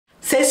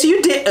Sis,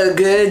 you did a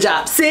good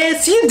job.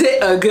 Sis, you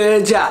did a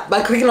good job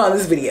by clicking on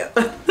this video.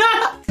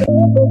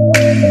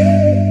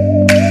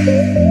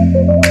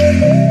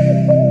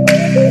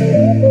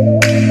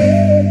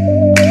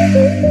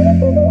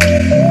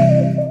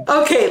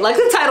 Okay, like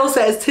the title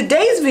says,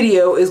 today's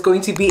video is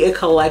going to be a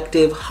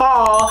collective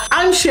haul.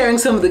 I'm sharing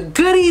some of the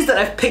goodies that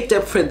I've picked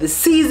up for the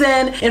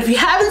season. And if you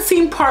haven't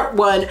seen part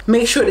 1,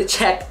 make sure to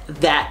check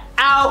that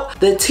out.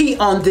 The tee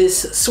on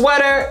this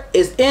sweater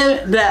is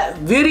in that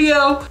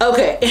video.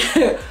 Okay,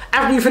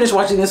 after you finish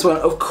watching this one,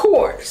 of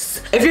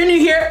course. If you're new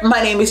here,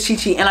 my name is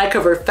Chi-Chi and I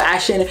cover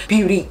fashion,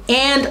 beauty,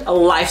 and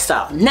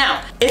lifestyle.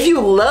 Now, if you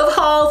love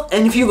hauls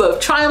and if you love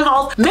trying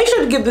hauls, make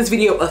sure to give this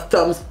video a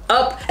thumbs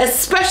up,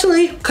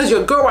 especially because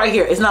your girl right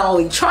here is not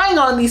only trying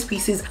on these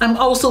pieces, I'm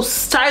also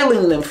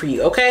styling them for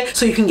you, okay?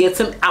 So you can get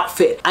some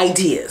outfit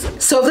ideas.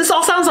 So if this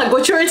all sounds like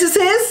what your interest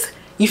is,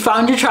 you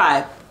found your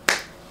tribe.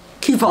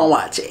 Keep on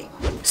watching.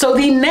 So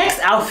the next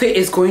outfit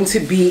is going to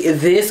be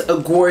this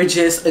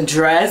gorgeous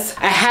dress.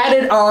 I had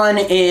it on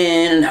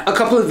in a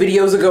couple of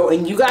videos ago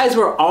and you guys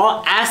were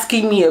all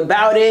asking me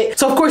about it.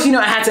 So of course, you know,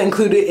 I had to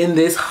include it in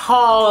this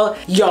haul.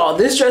 Y'all,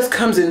 this dress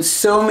comes in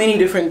so many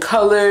different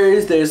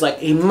colors. There's like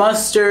a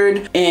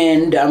mustard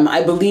and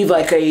I believe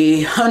like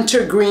a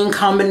hunter green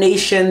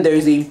combination.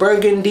 There's a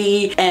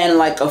burgundy and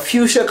like a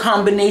fuchsia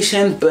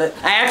combination, but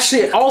I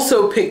actually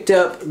also picked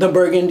up the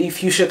burgundy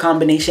fuchsia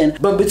combination.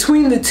 But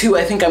between the two,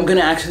 I think I'm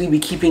gonna actually be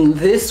keeping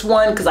this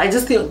one because I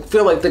just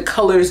feel like the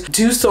colors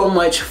do so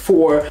much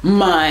for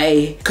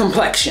my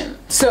complexion.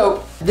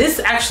 So this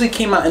actually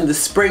came out in the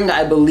spring,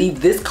 I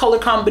believe, this color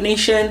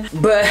combination,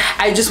 but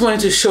I just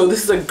wanted to show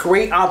this is a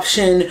great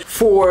option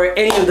for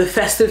any of the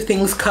festive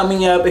things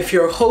coming up. If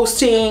you're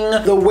hosting,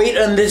 the weight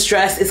on this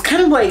dress is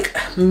kind of like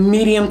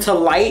medium to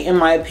light in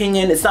my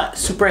opinion. It's not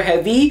super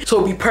heavy, so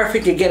it'll be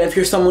perfect again if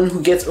you're someone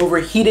who gets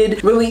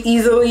overheated really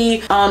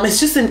easily. It's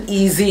just an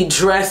easy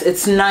dress.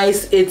 It's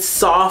nice, it's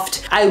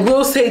soft. I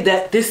will say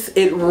that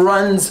it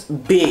runs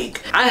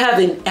big. I have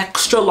an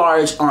extra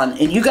large on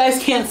and you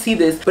guys can't see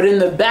this, but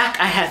in the back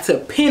I had to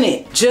pin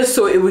it just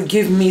so it would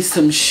give me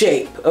some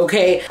shape,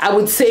 okay? I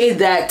would say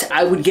that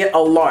I would get a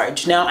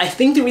large. Now I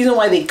think the reason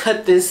why they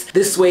cut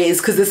this way is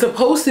because it's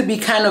supposed to be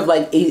kind of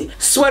like a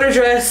sweater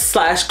dress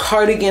slash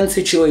cardigan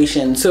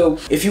situation. So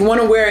if you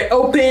want to wear it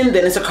open,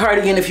 then it's a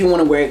cardigan. If you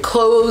want to wear it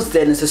closed,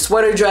 then it's a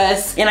sweater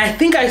dress. And I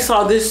think I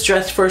saw this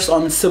dress first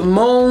on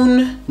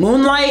Simone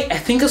Moonlight, I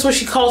think that's what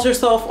she calls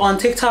herself on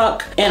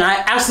TikTok, and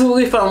I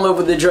absolutely fell in love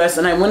with the dress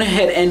and I went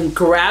ahead and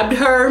grabbed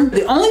her.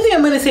 The only thing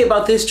I'm going to say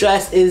about this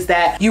dress is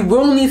that you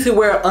will need to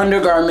wear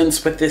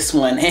undergarments with this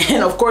one,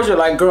 and of course you're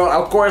like, girl,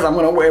 of course I'm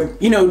gonna wear,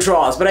 you know,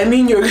 drawers, but I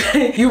mean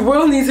you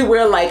will need to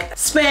wear like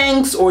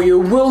Spanx, or you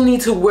will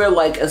need to wear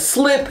like a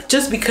slip,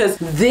 just because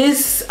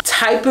this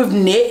type of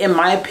knit, in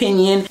my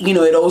opinion, you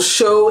know, it'll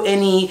show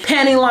any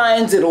panty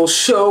lines, it'll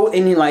show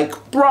any like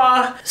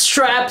bra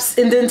straps,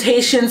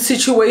 indentation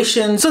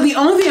situations. So the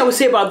only thing I would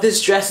say about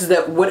this dress is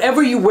that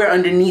whatever you wear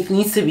underneath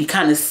needs to be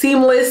kind of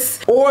seamless,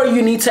 or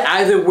you need to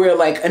either wear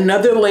like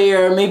another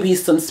layer, maybe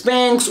some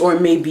Spanx or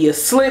maybe a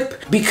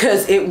slip,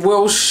 because it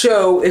will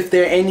show if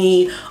there are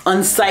any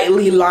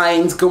unsightly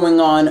lines going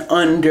on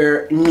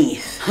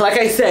underneath. Like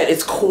I said,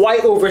 it's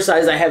quite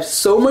oversized. I have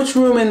so much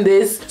room in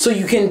this, so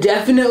you can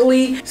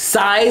definitely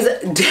size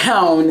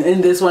down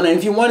in this one. And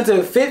if you wanted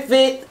to fit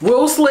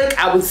real slick,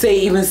 I would say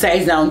even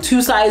size down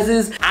 2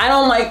 sizes. I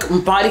don't like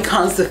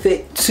bodycons to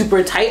fit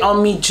super tight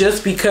on me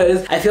just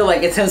because I feel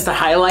like it tends to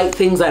highlight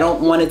things I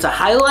don't want it to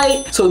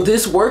highlight. So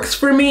this works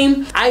for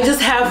me. I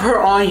just have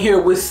her on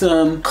here with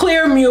some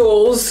clear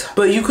mules,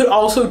 but you could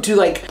also do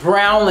like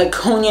brown, like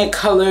cognac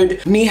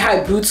colored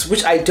knee-high boots,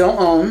 which I don't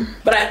own,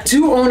 but I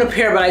do own a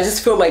pair, but I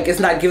just feel like it's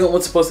not giving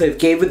what's supposed to have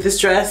gave with this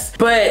dress.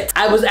 But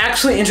I was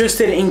actually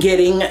interested in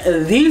getting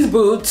these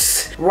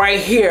boots right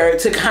here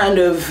to kind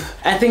of,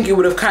 I think it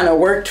would have kind of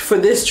worked for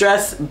this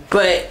dress,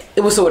 but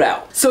it was sold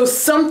out. So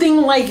something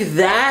like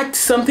that,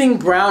 something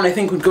brown, I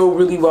think would go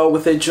really well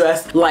with a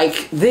dress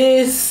like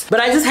this. But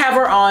I just have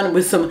her on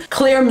with some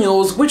clear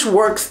mules, which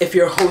works if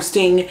you're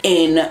hosting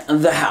in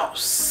the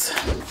house.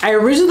 I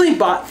originally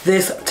bought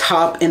this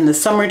top in the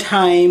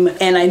summertime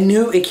and I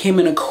knew it came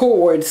in a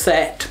cord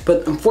set,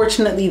 but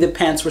unfortunately the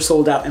pants were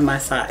sold out in my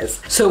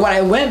size. So when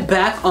I went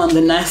back on the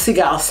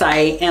Nasigal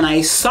site and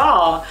I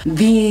saw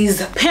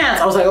these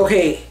pants, I was like,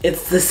 okay,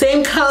 it's the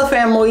same color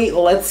family,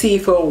 let's see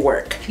if it'll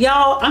work.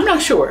 Y'all, I'm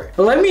not sure.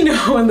 Let me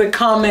know in the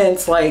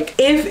comments like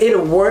if it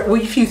works,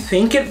 if you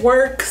think it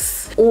works,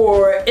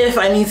 or if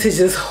I need to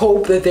just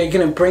hope that they're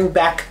gonna bring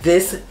back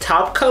this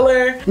top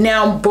color.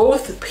 Now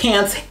both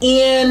pants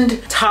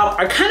and top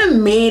are kind of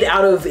made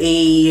out of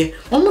a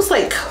almost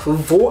like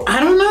I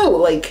don't know,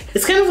 like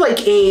it's kind of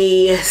like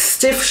a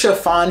stiff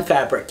chiffon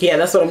fabric. Yeah,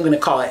 that's what I'm gonna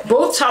call it.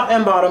 Both top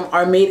and bottom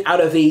are made out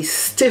of a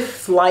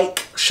stiff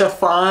like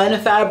chiffon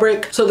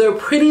fabric, so they're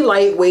pretty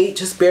lightweight.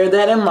 Just bear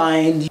that in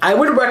mind. I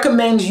would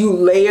recommend you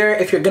layer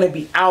if you're gonna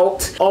be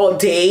out all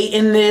day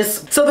in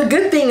this. So the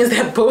good thing is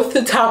that both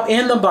the top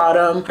and the bottom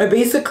bottom are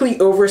basically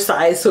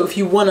oversized. So if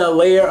you want to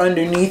layer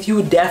underneath,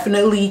 you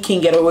definitely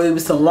can get away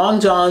with some long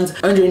johns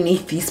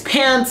underneath these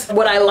pants.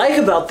 What I like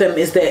about them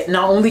is that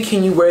not only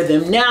can you wear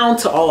them now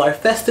to all our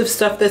festive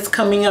stuff that's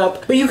coming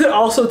up, but you could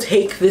also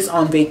take this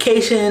on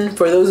vacation.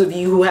 For those of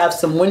you who have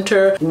some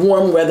winter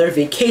warm weather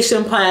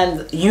vacation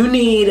plans, you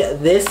need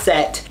this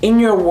set in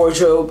your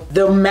wardrobe.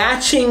 The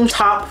matching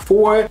top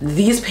for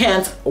these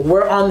pants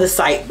were on the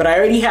site, but I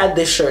already had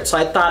this shirt, so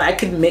I thought I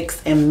could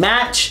mix and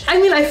match.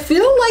 I mean, I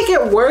feel like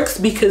it works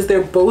because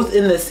they're both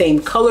in the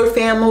same color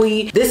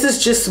family. This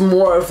is just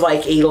more of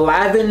like a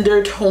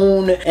lavender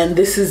tone, and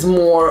this is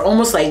more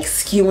almost like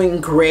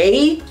skewing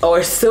gray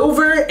or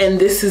silver, and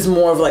this is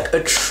more of like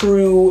a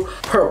true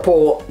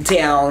purple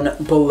down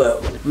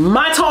below.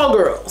 My tall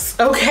girls,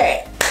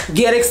 okay,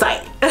 get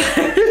excited.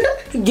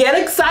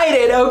 Get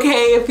excited,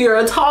 okay, if you're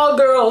a tall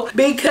girl,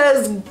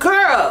 because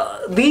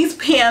girl, these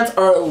pants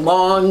are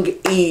long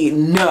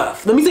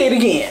enough. Let me say it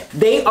again.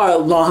 They are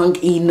long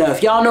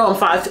enough. Y'all know I'm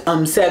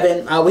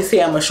 5'7". I always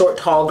say I'm a short,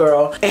 tall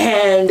girl,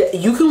 and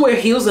you can wear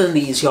heels in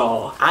these,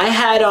 y'all. I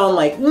had on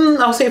like,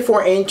 I'll say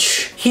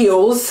 4-inch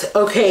heels,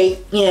 okay,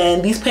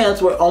 and these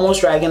pants were almost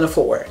dragging the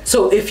floor.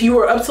 So if you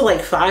were up to like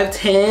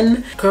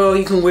 5'10", girl,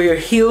 you can wear your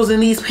heels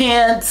in these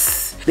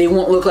pants. They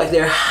won't look like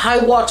they're high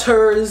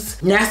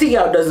waters. Nasty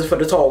Gal does it for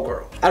the tall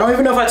girl. I don't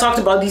even know if I talked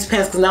about these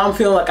pants because now I'm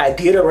feeling like I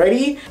did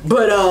already,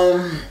 but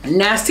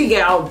Nasty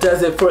Gal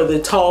does it for the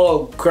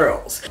tall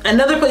girls.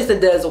 Another place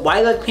that does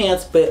wide leg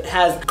pants but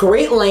has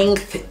great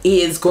length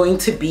is going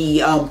to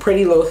be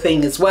Pretty Little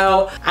Thing as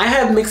well. I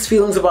have mixed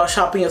feelings about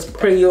shopping as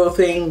Pretty Little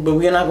Thing, but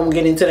we're not gonna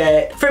get into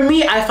that. For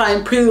me, I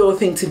find Pretty Little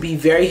Thing to be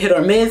very hit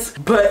or miss,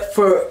 but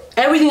for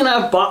everything that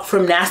I've bought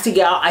from Nasty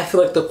Gal, I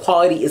feel like the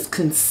quality is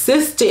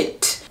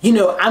consistent. You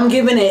know, I'm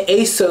giving it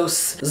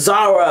ASOS,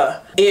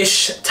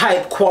 Zara-ish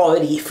type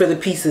quality for the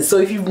pieces. So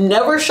if you've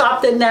never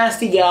shopped at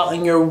Nasty Gal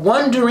and you're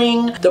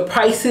wondering, the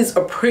prices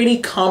are pretty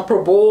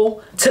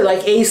comparable to like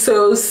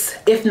ASOS,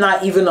 if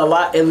not even a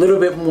little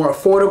bit more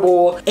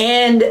affordable,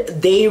 and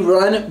they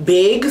run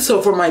big.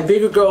 So for my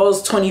bigger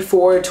girls,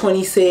 24,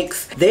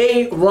 26,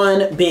 they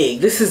run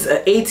big. This is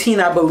an 18,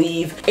 I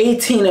believe,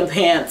 18 in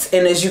pants.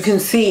 And as you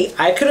can see,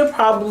 I could have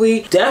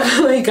probably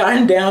definitely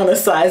gotten down a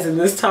size in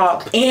this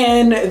top.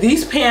 And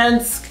these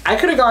pants, I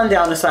could have gone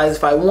down a size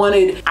if I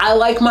wanted. I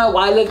like my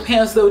wide leg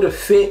pants though to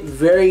fit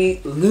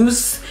very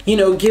loose, you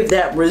know, give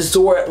that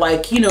resort,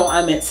 like, you know,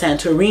 I'm at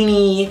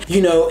Santorini,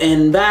 you know,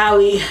 in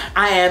Bali.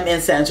 I am in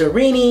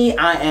Santorini,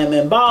 I am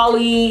in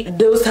Bali,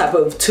 those type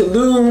of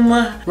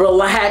Tulum,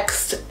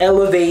 relaxed,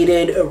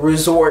 elevated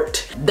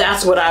resort.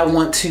 That's what I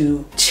want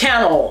to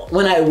channel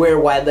when I wear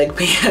wide leg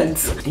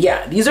pants.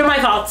 Yeah, these are my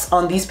thoughts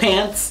on these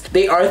pants.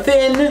 They are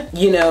thin,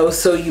 you know,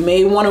 so you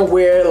may want to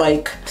wear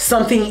like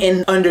something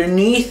in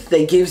underneath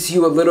that gives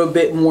you a little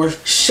bit more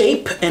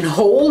shape and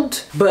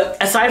hold. But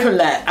aside from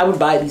that, I would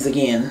buy these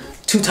again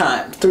 2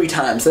 times, 3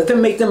 times. Let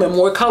them make them in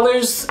more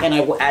colors and I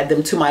will add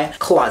them to my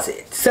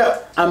closet.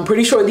 So I'm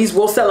pretty sure these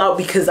will sell out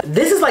because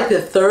this is like the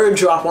 3rd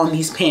drop on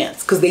these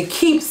pants because they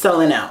keep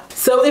selling out.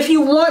 So if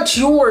you want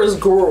yours,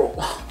 girl,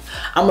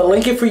 I'm gonna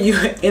link it for you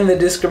in the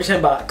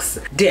description box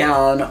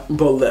down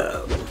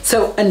below.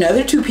 So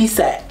another 2-piece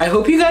set. I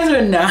hope you guys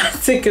are not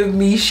sick of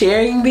me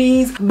sharing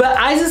these, but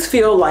I just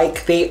feel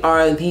like they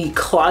are the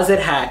closet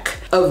hack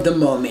of the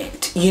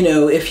moment. You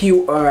know, if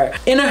you are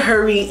in a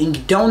hurry and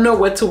you don't know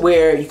what to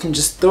wear, you can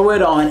just throw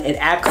it on. It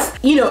acts,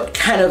 you know,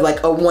 kind of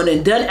like a one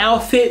and done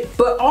outfit,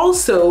 but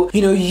also,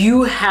 you know,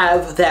 you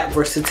have that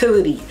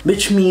versatility,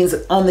 which means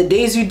on the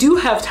days you do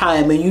have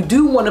time and you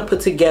do want to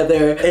put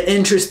together an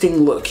interesting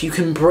look, you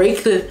can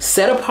break the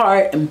set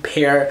apart and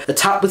pair the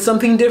top with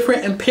something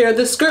different and pair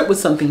the skirt with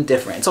something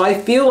different. So I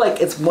feel like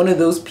it's one of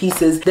those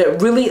pieces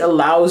that really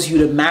allows you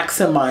to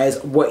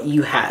maximize what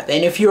you have.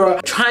 And if you're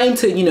trying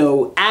to, you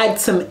know, add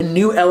some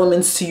new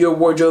elements to your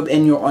wardrobe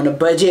and you're on a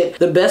budget,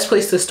 the best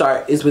place to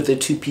start is with a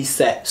 2-piece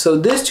set. So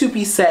this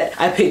 2-piece set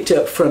I picked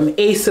up from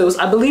ASOS.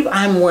 I believe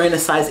I'm wearing a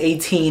size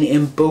 18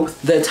 in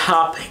both the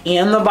top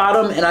and the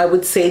bottom, and I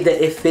would say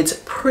that it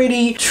fits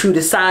pretty true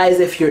to size.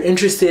 If you're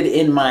interested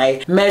in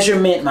my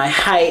measurement, my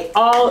height,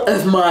 all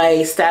of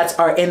my stats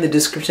are in the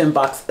description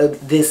box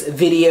of this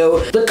video.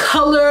 The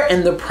color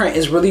and the print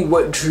is really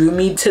what drew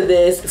me to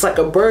this. It's like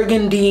a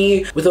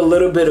burgundy with a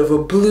little bit of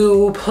a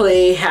blue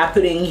play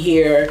happening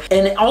here,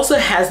 and it also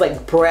has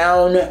like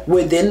brown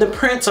within the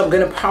print, so I'm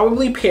gonna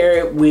probably pair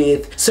it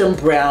with some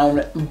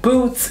brown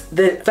boots.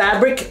 The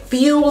fabric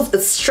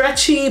feels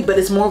stretchy, but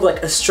it's more of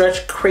like a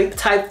stretch crepe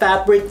type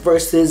fabric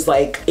versus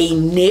like a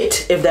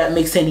knit, if that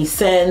makes any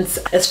sense.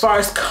 As far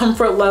as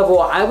comfort level,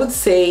 I would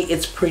say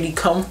it's pretty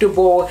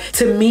comfortable.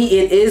 To me,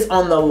 it is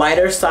on the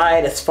lighter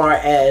side as far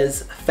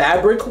as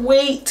fabric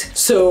weight.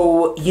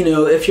 So, you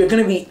know, if you're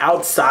gonna be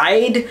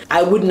outside,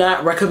 I would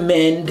not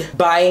recommend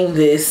buying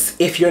this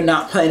if you're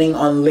not planning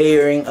on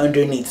layering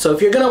underneath. So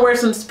if you're gonna wear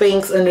some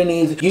Spanx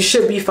underneath, you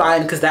should be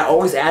fine, because that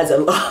always adds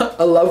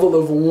a level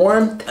of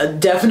warmth.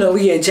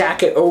 Definitely a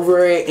jacket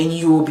over it and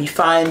you will be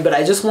fine. But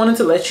I just wanted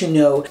to let you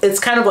know it's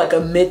kind of like a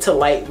mid to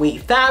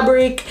lightweight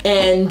fabric.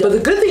 But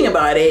the good thing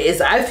about it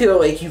is I feel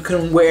like you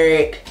can wear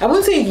it, I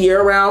wouldn't say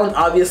year round,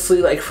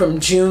 obviously, like from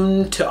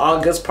June to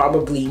August,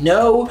 probably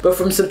no, but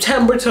from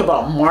September to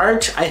about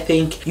March, I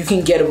think you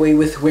can get away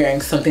with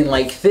wearing something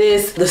like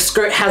this. The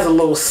skirt has a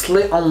little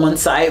slit on one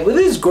side, which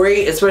is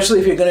great, especially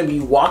if you're going to be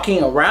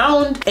walking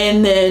around.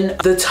 And then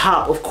the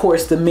top, of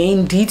course, the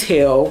main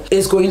detail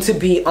is going to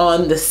be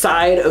on the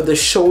side of the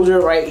shoulder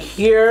right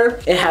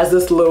here. It has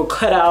this little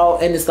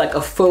cutout and it's like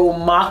a faux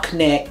mock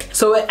neck,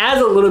 so it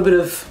adds a little bit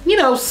of, you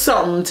know,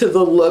 something to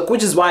the look,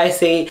 which is why I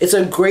say it's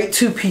a great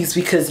two-piece,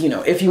 because, you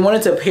know, if you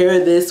wanted to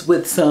pair this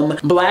with some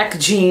black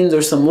jeans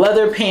or some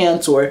leather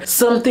pants or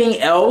something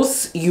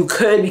else, you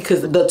could,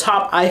 because the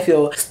top, I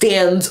feel,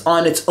 stands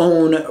on its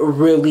own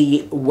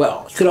really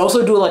well. You could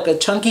also do like a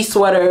chunky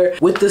sweater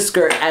with the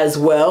skirt as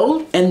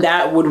well, and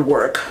that would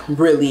work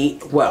really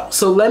well.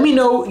 So let me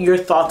know your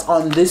thoughts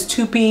on this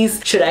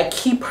two-piece. Should I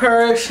keep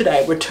her? Should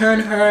I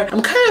return her?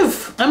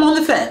 I'm on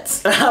the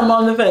fence. I'm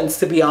on the fence,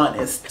 to be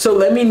honest. So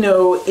let me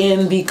know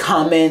in the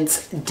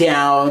comments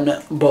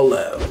down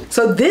below.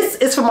 So this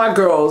is for my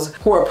girls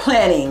who are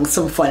planning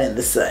some fun in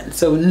the sun.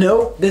 So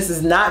no, this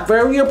is not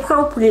very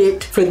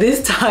appropriate for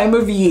this time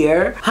of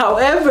year.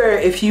 However,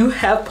 if you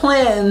have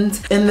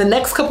plans in the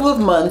next couple of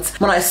months,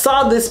 when I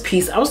saw this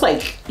piece, I was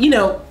like, you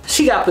know,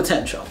 she got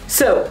potential.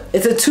 So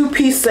it's a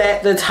two-piece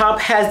set. The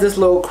top has this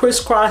little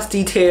crisscross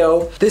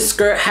detail. This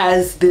skirt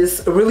has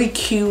this really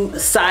cute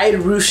side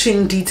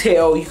ruching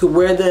detail. You could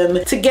wear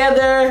them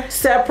together,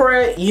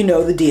 separate, you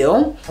know the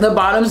deal. The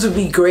bottoms would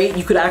be great.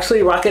 You could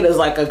actually rock it as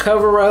like a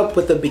cover-up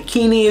with a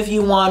bikini if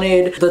you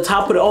wanted. The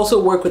top would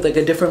also work with like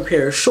a different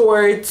pair of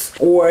shorts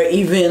or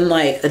even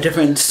like a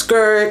different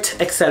skirt,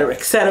 etc.,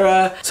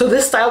 etc. So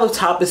this style of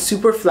top is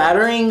super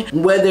flattering,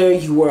 whether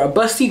you are a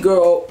busty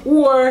girl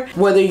or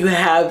whether you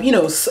have, you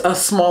know, a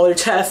smaller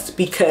chest,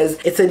 because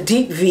it's a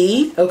deep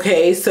V,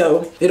 okay?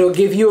 So it'll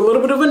give you a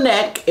little bit of a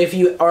neck if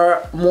you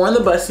are more on the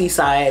busty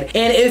side,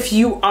 and if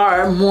you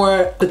are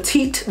more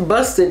petite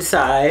busted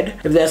side,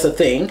 if that's a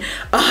thing,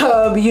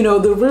 you know,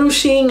 the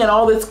ruching and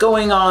all that's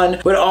going on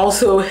would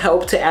also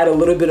help to add a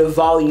little bit of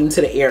volume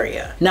to the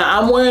area. Now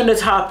I'm wearing the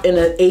top in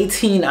an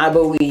 18, I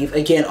believe.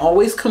 Again,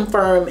 always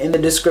confirm in the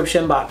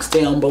description box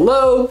down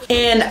below.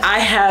 And I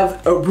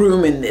have a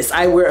room in this.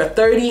 I wear a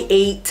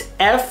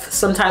 38F,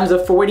 sometimes a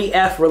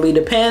 40F, really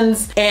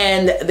depends.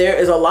 And there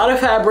is a lot of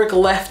fabric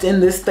left in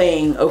this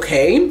thing,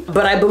 okay?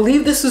 But I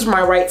believe this is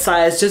my right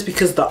size just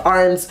because the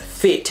arms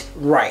fit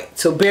right.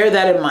 So bear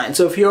that in mind.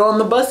 So if you're on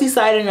the busty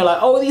side and you're like,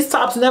 oh, these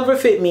tops never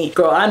fit me,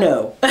 girl, I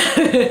know.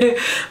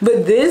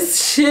 But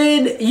this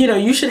should, you know,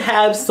 you should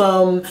have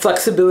some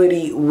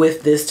flexibility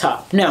with this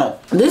top. Now,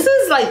 this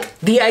is like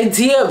the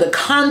idea of the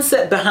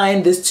concept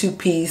behind this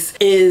two-piece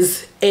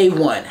is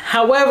A1.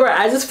 However,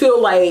 I just feel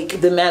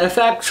like the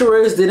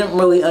manufacturers didn't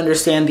really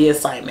understand the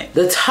assignment.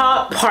 The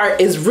top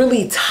part is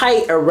really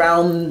tight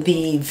around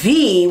the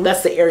V.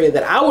 That's the area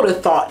that I would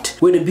have thought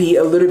would be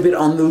a little bit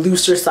on the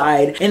looser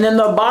side. And then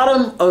the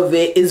bottom of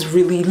it is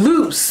really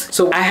loose.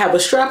 So I have a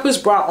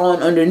strapless bra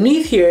on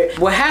underneath here.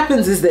 What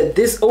happens is that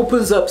this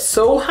opens up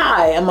so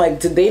high. I'm like,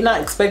 did they not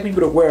expect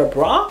people to wear a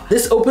bra?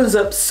 This opens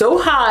up so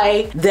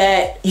high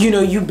that, you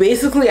know, you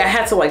basically, I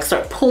had to like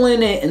start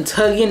pulling it and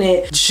tugging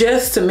it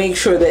just to make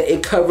sure that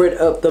it covered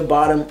up the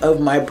bottom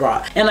of my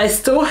bra. And I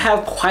still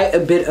have quite a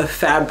bit of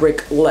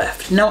fabric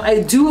left. Now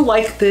I do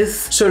like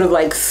this sort of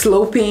like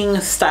sloping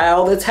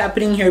style that's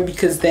happening here,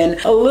 because then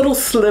a little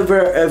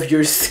sliver of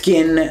your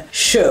skin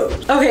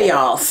shows. Okay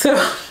y'all, so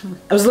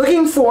I was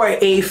looking for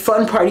a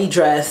fun party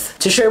dress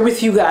to share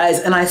with you guys,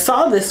 and I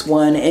saw this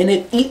one and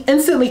it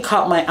instantly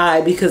caught my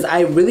eye because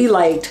I really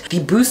liked the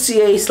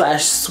bustier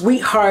slash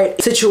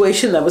sweetheart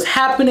situation that was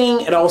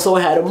happening. It also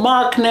had a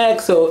mock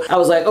neck, so I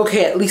was like,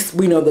 okay, at least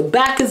we know the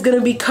back is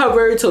gonna be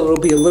covered, so it'll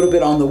be a little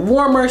bit on the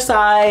warmer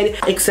side,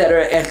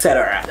 etc.,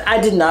 etc. I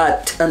did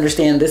not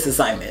understand this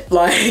assignment.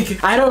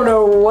 Like, I don't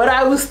know what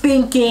I was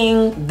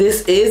thinking.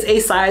 This is a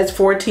size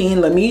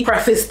 14, let me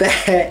preface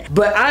that,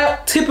 but I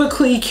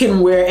typically can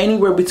wear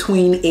anywhere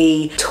between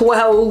a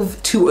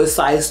 12 to a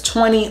size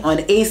 20 on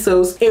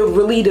ASOS. It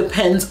really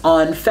depends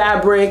on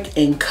fabric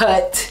and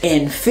cut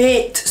and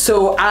fit,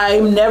 so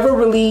I'm never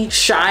really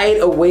shied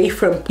away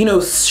from, you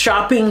know,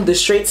 shopping the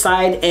straight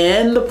side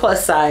and the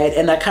plus side,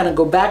 and I kind of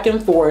go back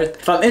and forth.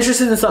 If I'm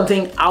interested in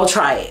something, I'll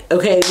try it,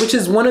 okay? Which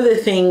is one of the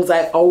things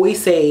I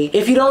always say,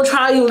 if you don't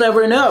try, you'll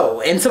never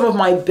know. And some of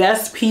my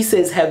best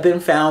pieces have been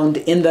found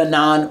in the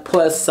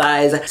non-plus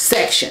size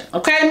section,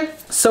 okay?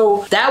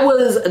 So that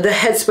was the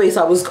headspace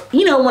I was,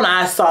 you know, when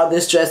I saw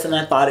this dress and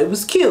I thought it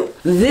was cute.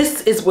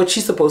 This is what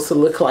she's supposed to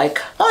look like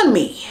on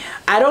me.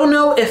 I don't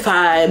know if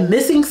I'm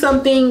missing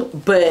something,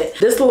 but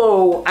this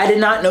little, I did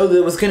not know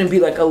there was gonna be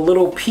like a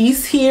little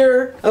piece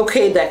here,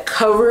 okay, that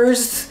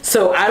covers.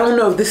 So I don't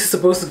know if this is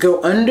supposed to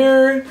go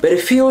under, but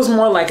it feels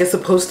more like it's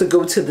supposed to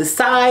go to the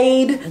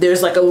side.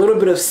 There's like a little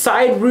bit of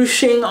side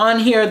ruching on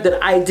here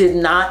that I did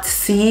not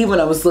see when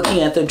I was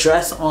looking at the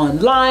dress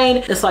online.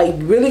 It's like,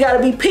 you really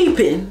gotta be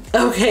peeping.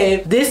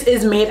 Okay, this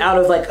is made out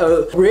of like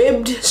a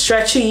ribbed,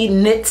 stretchy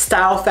knit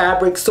style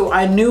fabric. So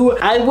I knew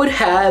I would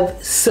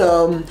have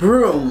some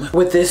room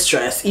with this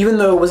dress, even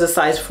though it was a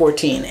size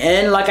 14.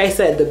 And like I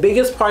said, the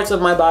biggest parts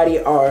of my body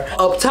are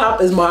up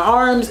top is my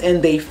arms,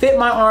 and they fit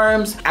my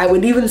arms. I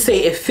would even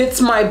say it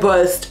fits my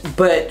bust,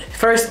 but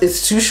first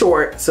it's too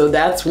short. So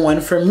that's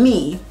one for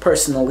me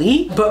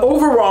personally. But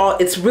overall,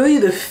 it's really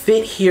the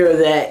fit here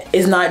that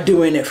is not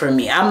doing it for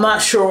me. I'm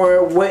not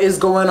sure what is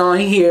going on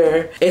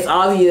here. It's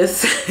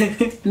obvious.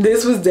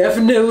 This was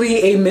definitely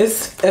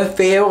a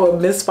fail, a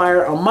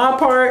misfire on my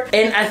part.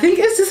 And I think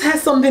it just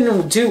has something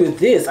to do with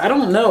this. I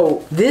don't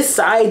know. This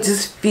side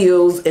just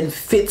feels and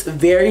fits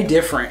very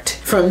different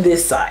from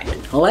this side.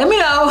 Let me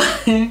know,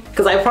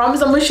 because I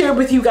promise I'm gonna share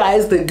with you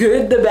guys the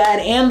good, the bad,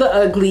 and the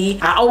ugly.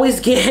 I always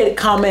get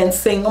comments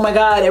saying, oh my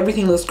God,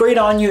 everything looks great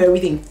on you,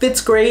 everything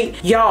fits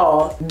great.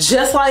 Y'all,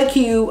 just like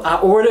you, I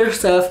order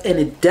stuff and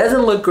it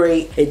doesn't look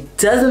great, it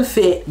doesn't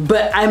fit,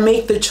 but I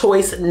make the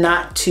choice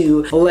not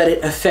to let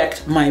it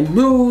affect my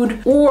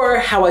mood or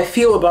how I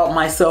feel about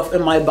myself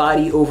and my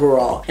body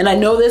overall. And I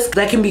know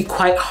that can be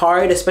quite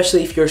hard,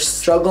 especially if you're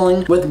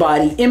struggling with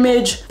body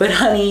image, but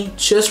honey,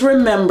 just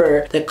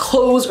remember that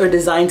clothes are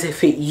designed to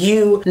fit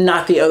you,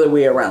 not the other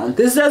way around.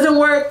 This doesn't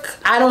work,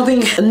 I don't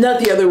think, not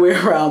the other way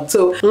around.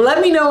 So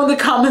let me know in the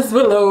comments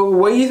below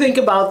what you think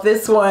about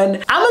this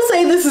one. I'm gonna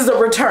say this is a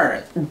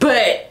return,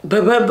 but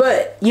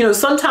you know,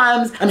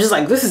 sometimes I'm just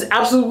like, this is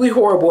absolutely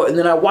horrible, and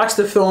then I watch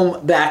the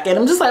film back and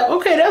I'm just like,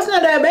 okay, that's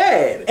not that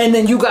bad. And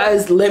then you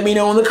guys let me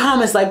know in the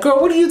comments like, girl,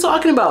 what are you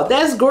talking about?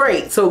 That's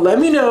great. So let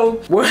me know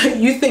what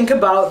you think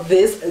about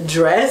this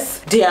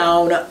dress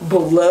down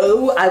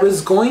below. I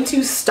was going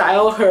to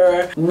style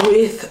her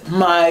with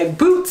my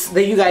boots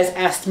that you guys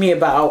asked me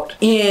about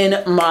in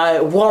my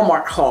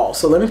Walmart haul.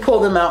 So let me pull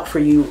them out for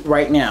you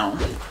right now.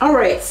 All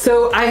right,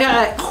 so I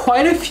got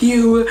quite a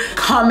few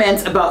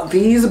comments about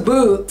these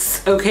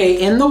boots,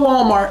 okay, in the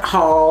Walmart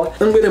haul.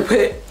 I'm gonna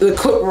put the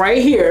clip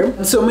right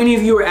here. So many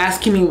of you are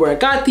asking me where I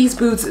got these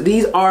boots.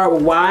 These are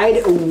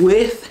wide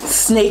width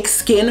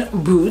snakeskin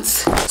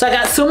boots. So I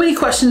got so many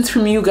questions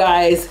from you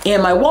guys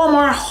in my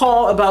Walmart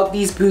haul about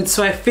these boots,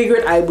 so I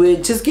figured I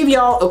would just give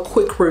y'all a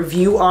quick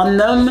review on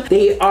them.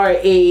 They are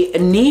a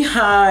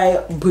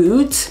knee-high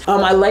boot.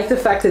 I like the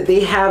fact that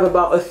they have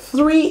about a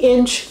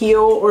 3-inch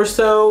heel or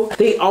so.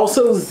 They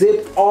also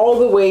zip all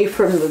the way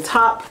from the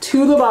top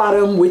to the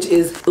bottom, which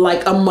is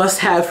like a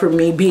must-have for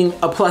me being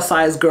a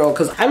plus-size girl,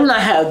 because I do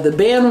not have the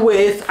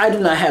bandwidth, I do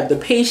not have the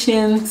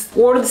patience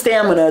or the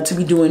stamina to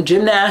be doing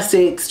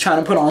gymnastics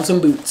trying to put on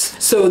some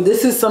boots. So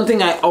this is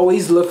something I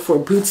always look for,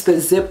 boots that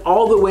zip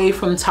all the way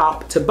from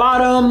top to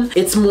bottom.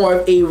 It's more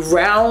of a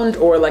round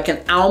or like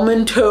an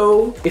almond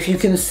toe, if you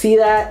can see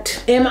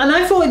that. And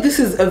I feel like this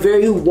is a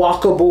very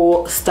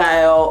walkable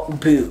style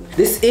boot.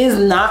 This is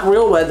not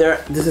real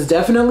leather. This is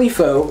definitely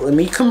faux. Let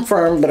me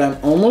confirm, but I'm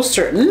almost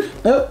certain.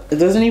 Oh, it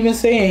doesn't even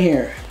say in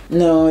here.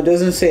 No, it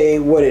doesn't say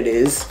what it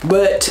is,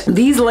 but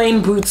these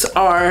lane boots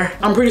are,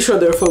 I'm pretty sure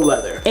they're faux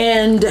leather.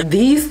 And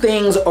these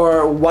things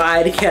are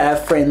wide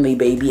calf friendly,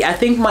 baby. I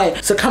think my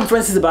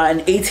circumference is about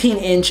an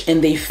 18-inch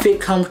and they fit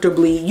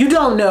comfortably. You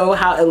don't know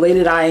how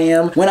elated I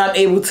am when I'm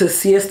able to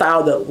see a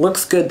style that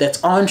looks good,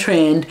 that's on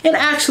trend, and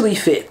actually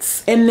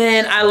fits. And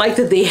then I like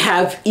that they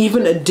have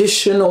even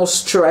additional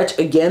stretch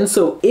again.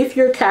 So if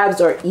your calves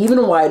are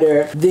even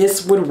wider,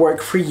 this would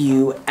work for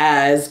you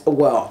as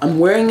well. I'm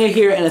wearing it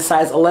here in a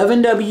size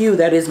 11W.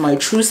 That is my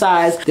true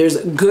size. There's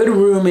good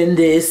room in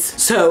this.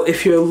 So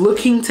if you're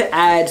looking to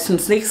add some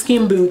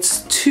snakeskin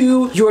boots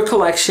to your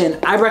collection,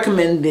 I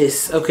recommend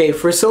this, okay,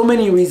 for so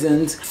many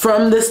reasons,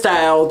 from the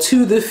style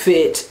to the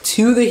fit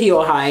to the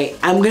heel height.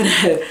 I'm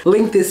gonna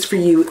link this for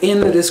you in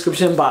the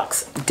description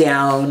box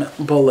down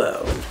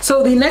below.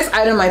 So the next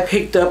item I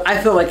picked up, I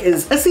feel like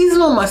is a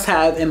seasonal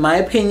must-have in my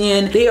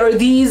opinion. They are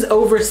these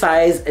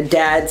oversized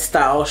dad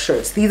style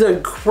shirts. These are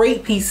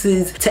great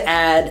pieces to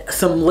add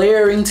some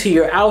layering to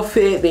your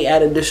outfit. They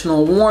add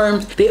additional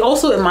warmth. They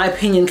also, in my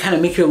opinion, kind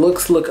of make your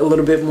looks look a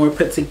little bit more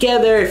put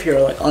together. If you're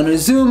like on a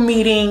Zoom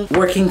meeting,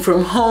 working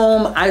from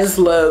home, I just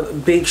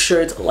love big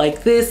shirts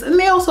like this. And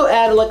they also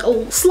add like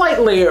a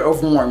slight layer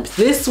of warmth.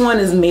 This one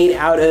is made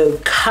out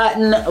of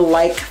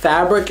cotton-like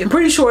fabric. I'm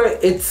pretty sure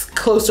it's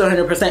close to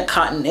 100%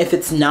 cotton if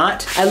it's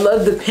not. I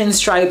love the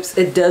pinstripes.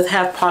 It does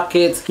have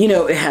pockets. You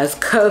know, it has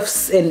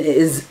cuffs and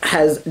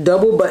has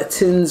double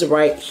buttons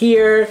right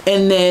here.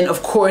 And then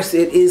of course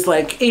it is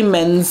like a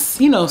men's,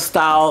 you know,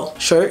 style style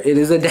shirt. It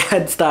is a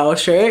dad style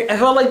shirt. I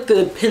felt like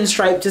the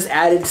pinstripe just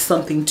added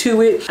something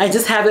to it. I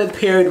just have it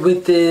paired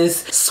with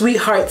this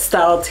sweetheart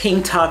style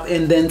tank top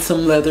and then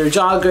some leather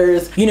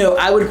joggers. You know,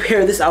 I would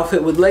pair this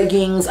outfit with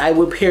leggings. I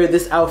would pair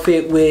this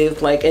outfit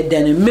with like a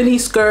denim mini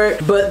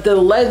skirt, but the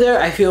leather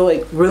I feel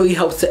like really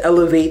helps to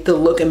elevate the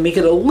look and make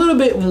it a little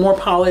bit more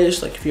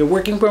polished. Like if you're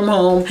working from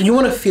home, you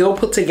want to feel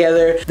put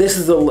together, this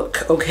is the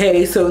look,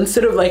 okay? So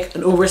instead of like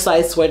an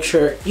oversized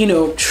sweatshirt, you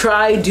know,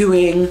 try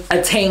doing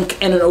a tank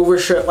and an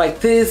overshirt like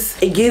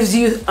this. It gives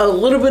you a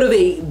little bit of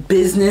a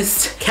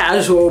business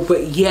casual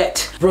but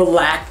yet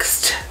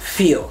relaxed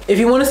feel. If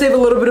you want to save a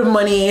little bit of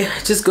money,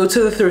 just go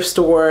to the thrift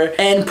store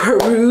and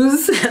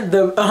peruse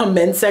the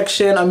men's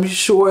section. I'm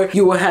sure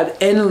you will have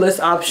endless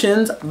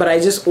options, but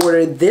I just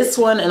ordered this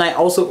one and I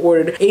also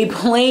ordered a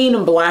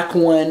plain black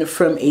one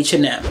from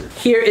H&M.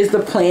 Here is the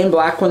plain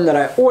black one that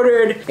I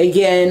ordered.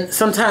 Again,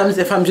 sometimes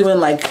if I'm doing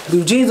like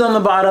blue jeans on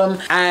the bottom,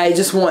 I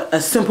just want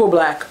a simple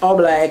black, all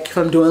black. If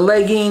I'm doing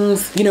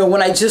leggings, you know,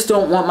 when I just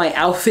don't want my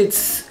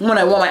outfits, when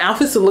I want my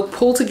outfits to look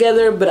pulled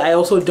together, but I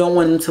also don't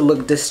want them to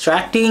look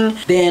distracting,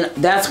 then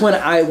that's when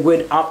I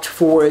would opt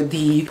for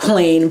the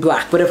plain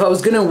black. But if I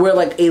was gonna wear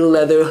like a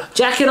leather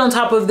jacket on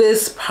top of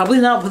this,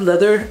 probably not with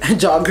leather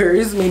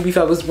joggers, maybe if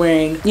I was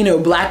wearing, you know,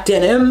 black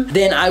denim,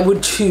 then I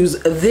would choose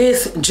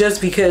this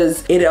just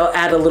because it'll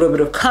add a little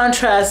bit of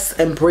contrast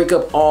and break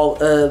up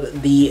all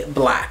of the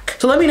black.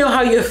 So let me know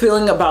how you're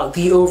feeling about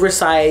the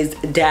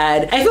oversized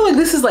dad. I feel like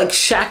this is like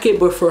shacket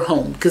but for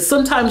home, because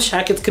sometimes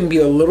shackets can be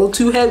a little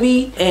too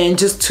heavy and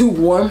just too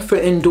warm for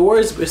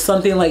indoors. But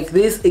something like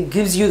this, it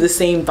gives you the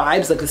same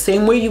vibes, like the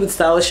same way you would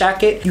style a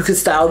shacket, you could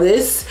style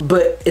this,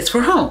 but it's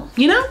for home,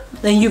 you know?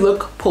 And you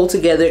look pulled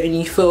together and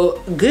you feel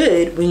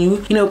good when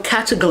you know,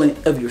 catch a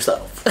glimpse of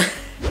yourself.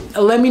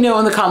 Let me know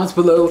in the comments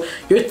below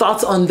your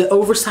thoughts on the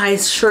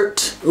oversized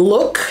shirt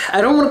look.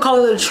 I don't want to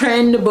call it a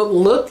trend, but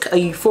look, are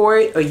you for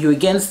it? Are you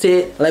against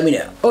it? Let me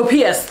know. Oh,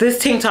 P.S. this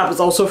tank top is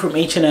also from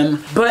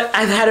H&M, but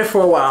I've had it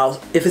for a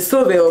while. If it's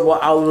still available,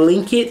 I'll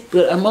link it,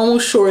 but I'm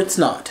almost sure it's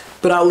not.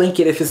 But I'll link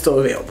it if it's still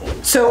available.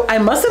 So I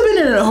must have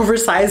been in an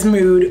oversized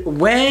mood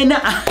when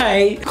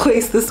I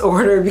placed this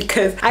order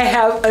because I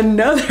have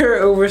another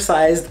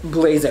oversized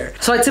blazer.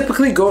 So I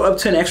typically go up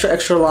to an extra,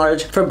 extra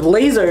large for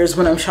blazers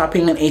when I'm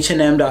shopping on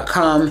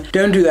H&M.com.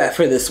 Don't do that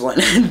for this one.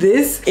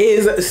 This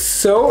is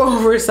so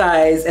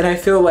oversized and I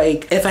feel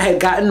like if I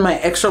had gotten my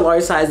extra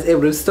large size, it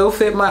would have still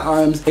fit my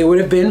arms. It would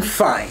have been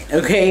fine,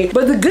 okay?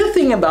 But the good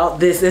thing about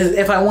this is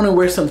if I want to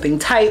wear something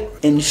tight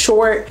and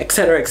short,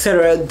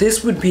 etc.,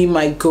 this would be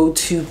my go-to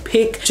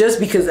pick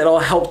just because it'll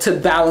help to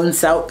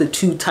balance out the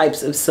two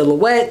types of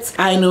silhouettes.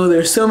 I know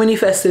there's so many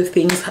festive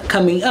things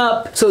coming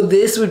up, so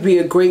this would be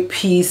a great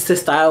piece to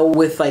style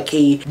with like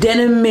a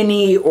denim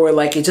mini or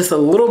like just a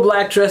little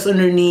black dress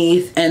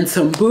underneath and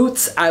some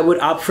boots. I would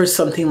opt for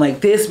something like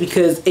this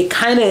because it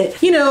kind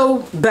of, you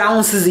know,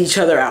 balances each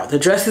other out. The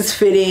dress is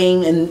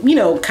fitting and, you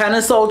know, kind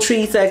of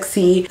sultry,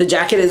 sexy. The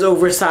jacket is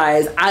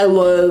oversized. I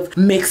love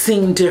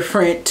mixing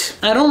different,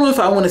 I don't know if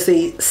I want to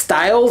say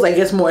styles, I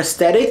guess more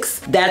aesthetics.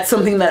 That's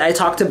something that I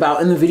talked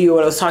about in the video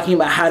when I was talking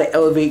about how to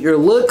elevate your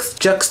looks,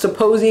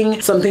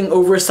 juxtaposing something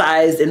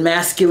oversized and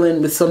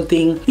masculine with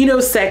something, you know,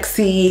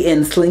 sexy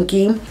and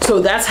slinky. So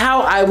that's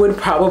how I would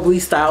probably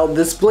style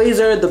this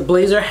blazer. The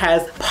blazer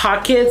has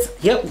pockets.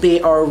 Yep,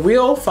 they are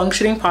real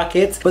functioning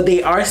pockets, but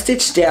they are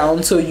stitched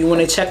down, so you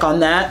want to check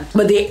on that.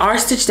 But they are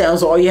stitched down,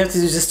 so all you have to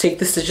do is just take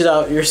the stitches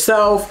out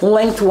yourself.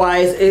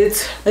 Lengthwise,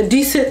 it's a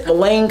decent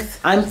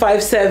length. I'm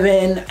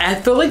 5'7". I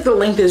feel like the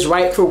length is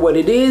right for what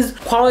it is.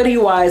 Quality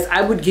wise,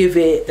 I would give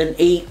it an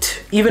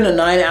 8, even a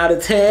 9 out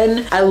of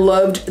 10. I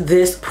loved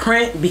this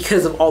print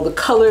because of all the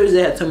colors.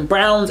 It had some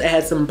browns, it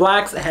had some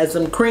blacks, it had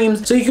some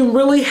creams. So you can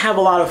really have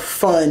a lot of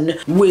fun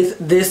with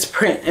this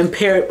print and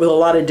pair it with a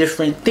lot of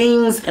different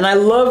things. And I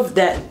love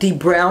that the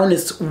brown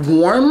is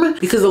warm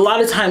because a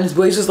lot of times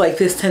blazers like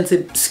this tend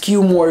to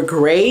skew more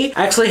gray.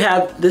 I actually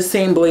have the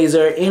same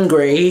blazer in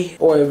gray,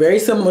 or a very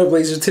similar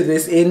blazer to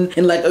this in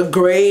like a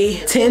gray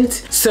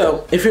tint.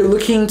 So if you're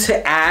looking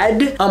to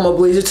add a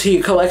blazer to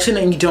your collection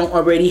and you don't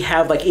already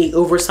have like a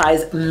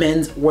oversized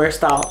men's wear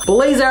style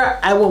blazer,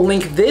 I will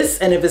link this,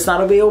 and if it's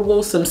not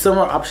available, some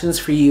similar options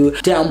for you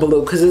down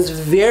below because it's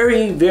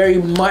very, very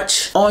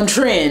much on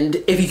trend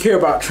if you care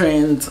about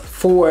trends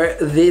for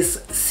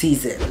this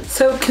season.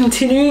 So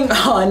continuing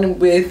on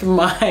with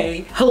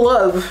my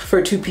love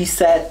for two-piece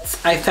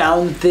sets, I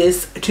found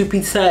this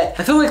two-piece set.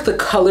 I feel like the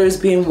color is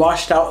being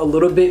washed out a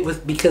little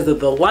bit because of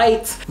the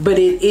lights, but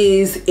it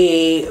is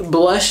a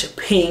blush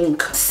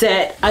pink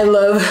set. I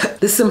love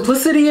the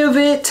simplicity of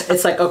it.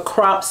 It's like a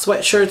crop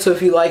sweatshirt, so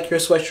if you like your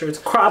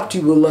sweatshirts cropped,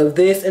 you will love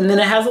this. And then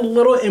it has a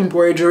little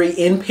embroidery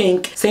in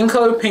pink, same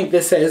color pink,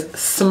 that says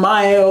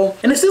smile,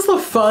 and it's just a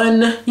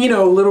fun, you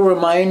know, little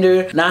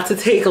reminder not to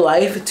take life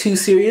life too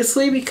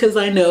seriously because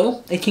I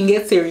know it can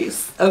get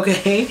serious,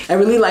 okay? I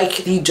really like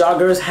the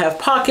joggers have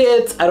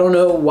pockets. I don't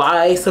know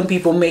why some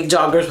people make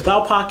joggers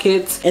without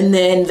pockets. And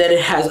then that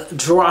it has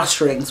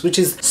drawstrings, which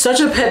is such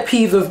a pet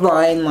peeve of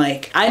mine.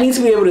 Like, I need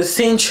to be able to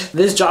cinch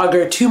this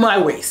jogger to my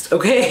waist,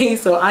 okay?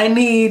 So I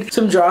need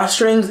some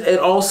drawstrings. It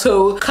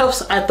also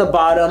cuffs at the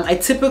bottom. I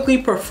typically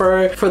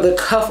prefer for the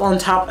cuff on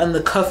top and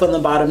the cuff on the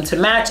bottom to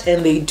match,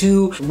 and they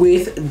do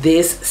with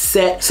this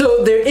set.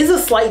 So there is a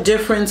slight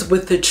difference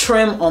with the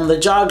trim on the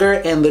jogger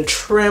and the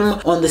trim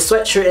on the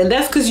sweatshirt, and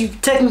that's because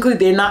technically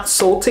they're not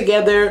sold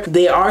together.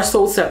 They are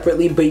sold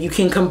separately, but you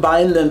can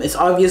combine them. It's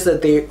obvious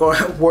that they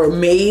were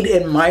made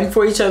and mined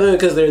for each other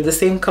because they're the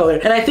same color.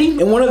 And I think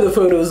in one of the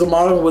photos, the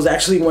model was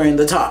actually wearing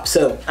the top,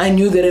 so I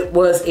knew that it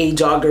was a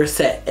jogger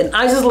set. And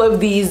I just love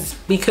these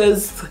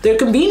because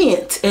they're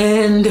convenient,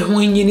 and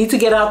when you need to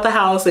get out the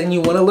house and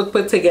you want to look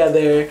put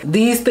together,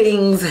 these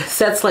things,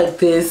 sets like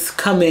this,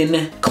 come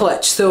in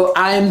clutch. So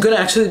I'm gonna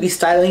actually be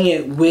styling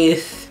it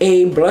with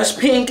a blush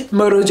pink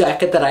moto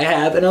jacket that I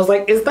have, and I was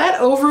like, is that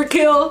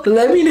overkill?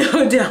 Let me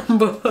know down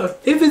below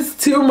if it's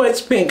too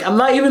much pink. I'm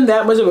not even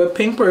that much of a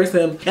pink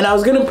person, and I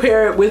was gonna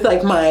pair it with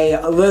like my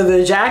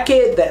leather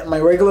jacket, my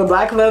regular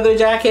black leather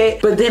jacket,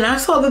 but then I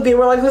saw that they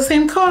were like the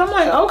same color. I'm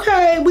like,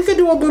 okay, we could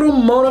do a little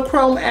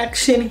monochrome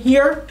action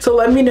here. So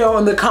let me know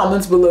in the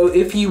comments below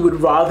if you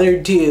would rather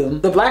do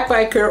the black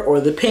biker or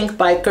the pink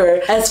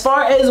biker. As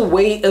far as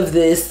weight of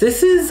this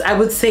is, I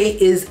would say,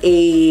 is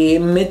a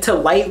mid to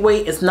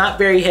lightweight. It's not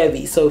very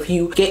heavy, so if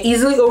you get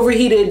easily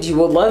overheated, you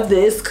will love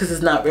this because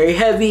it's not very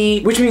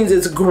heavy, which means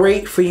it's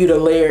great for you to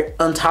layer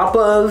on top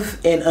of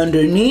and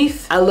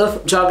underneath. I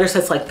love jogger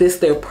sets like this.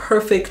 They're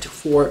perfect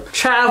for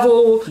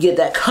travel. You get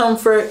that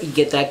comfort, you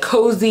get that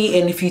cozy,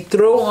 and if you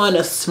throw on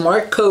a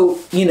smart coat,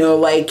 you know,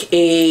 like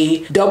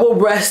a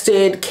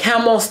double-breasted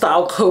camel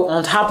style coat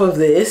on top of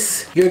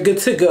this, you're good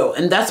to go.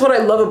 And that's what I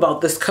love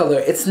about this color.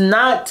 It's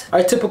not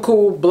our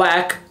typical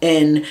black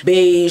and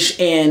beige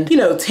and, you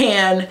know,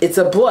 tan. It's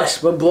a blush,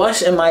 but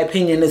blush in my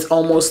opinion is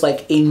almost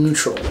like a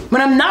neutral.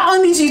 When I'm not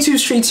on these YouTube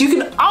streets, you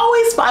can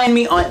always find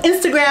me on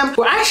Instagram,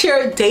 where I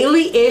share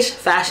daily-ish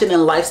fashion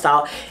and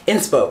lifestyle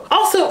inspo.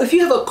 Also, if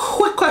you have a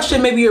quick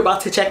question maybe you're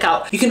about to check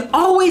out, you can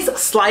always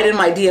slide in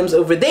my DMs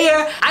over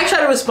there. I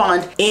try to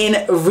respond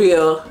in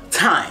real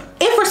time.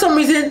 If for some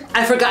reason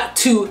I forgot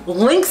to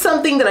link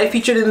something that I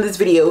featured in this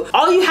video,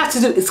 all you have to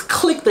do is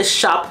click the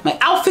shop my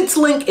outfits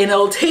link, and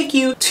it'll take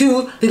you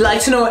to the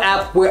Like to Know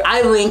app, where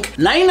I link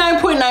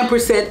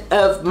 99.9%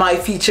 of my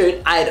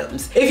featured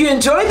items. If you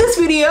enjoyed this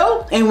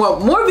video and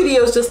want more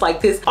videos just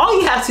like this, all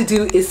you have to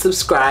do is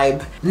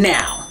subscribe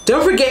now.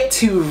 Don't forget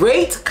to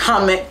rate,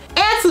 comment,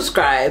 and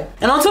subscribe.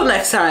 And until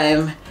next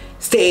time,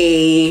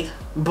 stay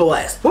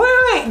blessed.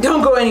 Wait,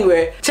 don't go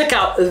anywhere. Check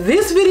out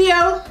this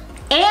video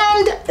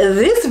and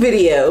this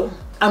video.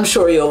 I'm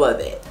sure you'll love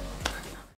it.